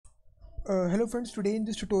Hello friends, today in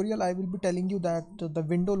this tutorial I will be telling you that the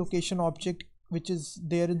window location object which is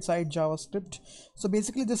there inside JavaScript. So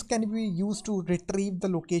basically this can be used to retrieve the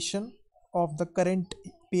location of the current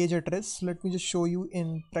page address. Let me just show you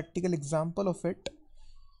in practical example of it.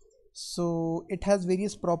 So it has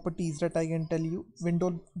various properties that I can tell you.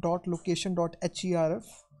 Window.location.href.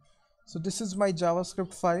 So this is my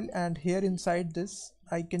JavaScript file, and here inside this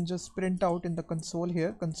I can just print out in the console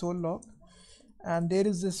here, console log, and there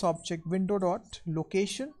is this object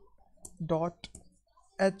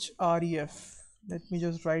window.location.href. Let me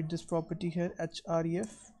just write this property here, href.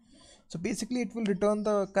 So basically it will return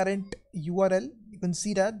the current URL. You can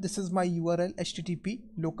see that this is my URL, http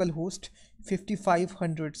localhost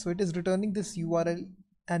 5500. So it is returning this URL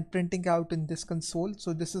and printing out in this console.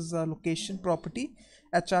 So this is a location property,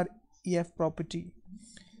 href property,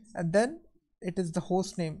 and then it is the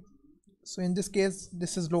host name. So in this case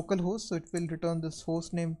this is localhost, so it will return this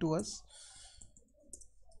host name to us.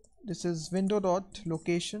 This is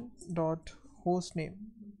window.location.hostname.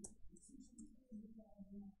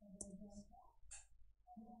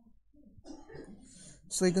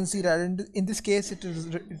 So you can see that in this case it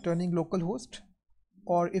is returning localhost,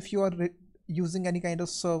 or if you are using any kind of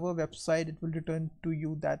server website, it will return to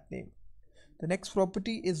you that name. The next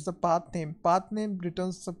property is the path name. Path name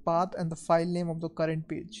returns the path and the file name of the current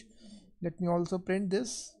page. Let me also print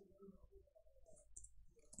this.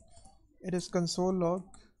 It is console log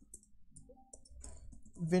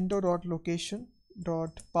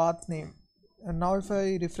window.location.pathname. And now if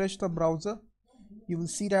I refresh the browser, you will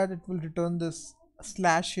see that it will return this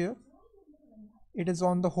slash here. It is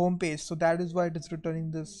on the home page, so that is why it is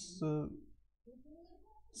returning this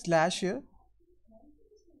slash here.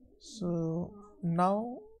 So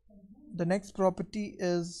now the next property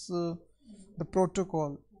is the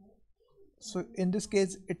protocol. So in this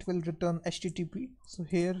case it will return HTTP. So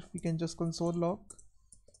here we can just console log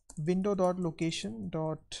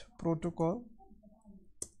window.location.protocol.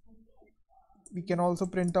 We can also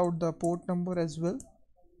print out the port number as well.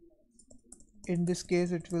 In this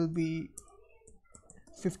case it will be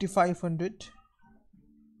 5500.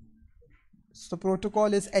 So the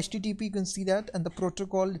protocol is HTTP, you can see that, and the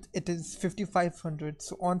protocol it is 5500.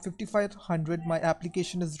 So on 5500 my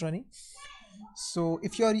application is running. So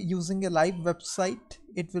if you are using a live website,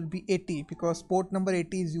 it will be 80, because port number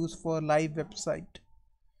 80 is used for live website.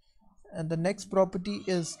 And the next property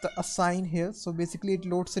is the assign here. So basically it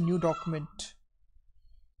loads a new document.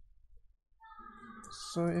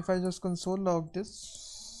 So if I just console log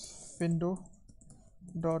this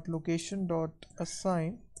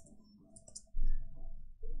window.location.assign,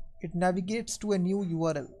 it navigates to a new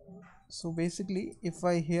URL. So basically if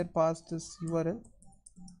I here pass this URL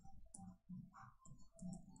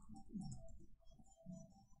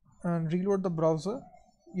and reload the browser,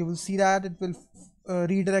 you will see that it will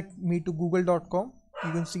redirect me to google.com.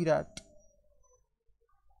 You can see that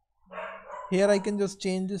here I can just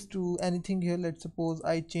change this to anything here. Let's suppose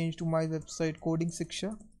I change to my website coding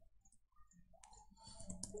Shiksha.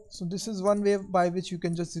 So this is one way by which you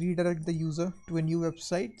can just redirect the user to a new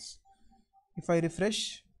website. If I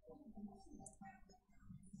refresh,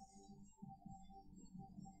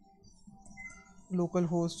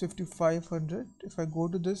 localhost 5500, if I go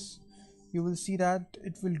to this, you will see that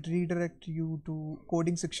it will redirect you to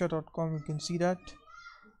codingshiksha.com. You can see that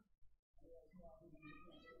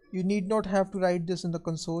you need not have to write this in the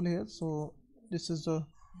console here. So this is the,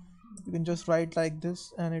 you can just write like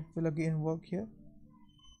this and it will again work here.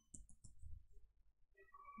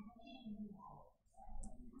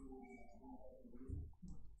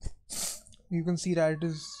 You can see that it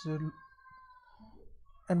is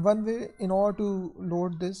and one way in order to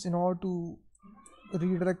load this, in order to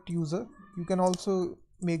redirect user, you can also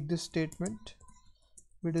make this statement,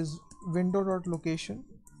 which is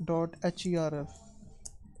window.location.href,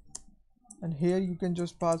 and here you can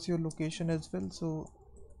just pass your location as well. So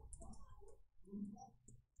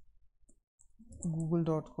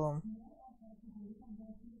google.com.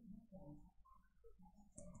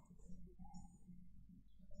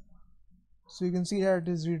 So you can see that it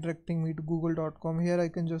is redirecting me to google.com. Here I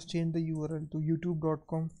can just change the URL to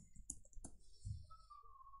youtube.com.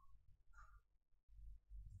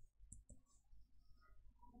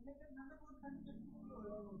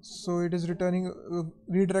 So it is returning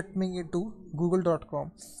redirecting it to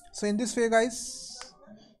google.com. So in this way guys,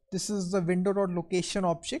 this is the window.location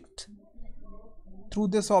object. Through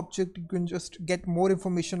this object you can just get more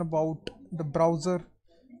information about the browser,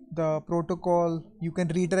 the protocol. You can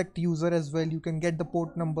redirect user as well, you can get the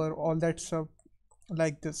port number, all that stuff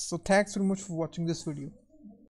like this. So thanks very much for watching this video.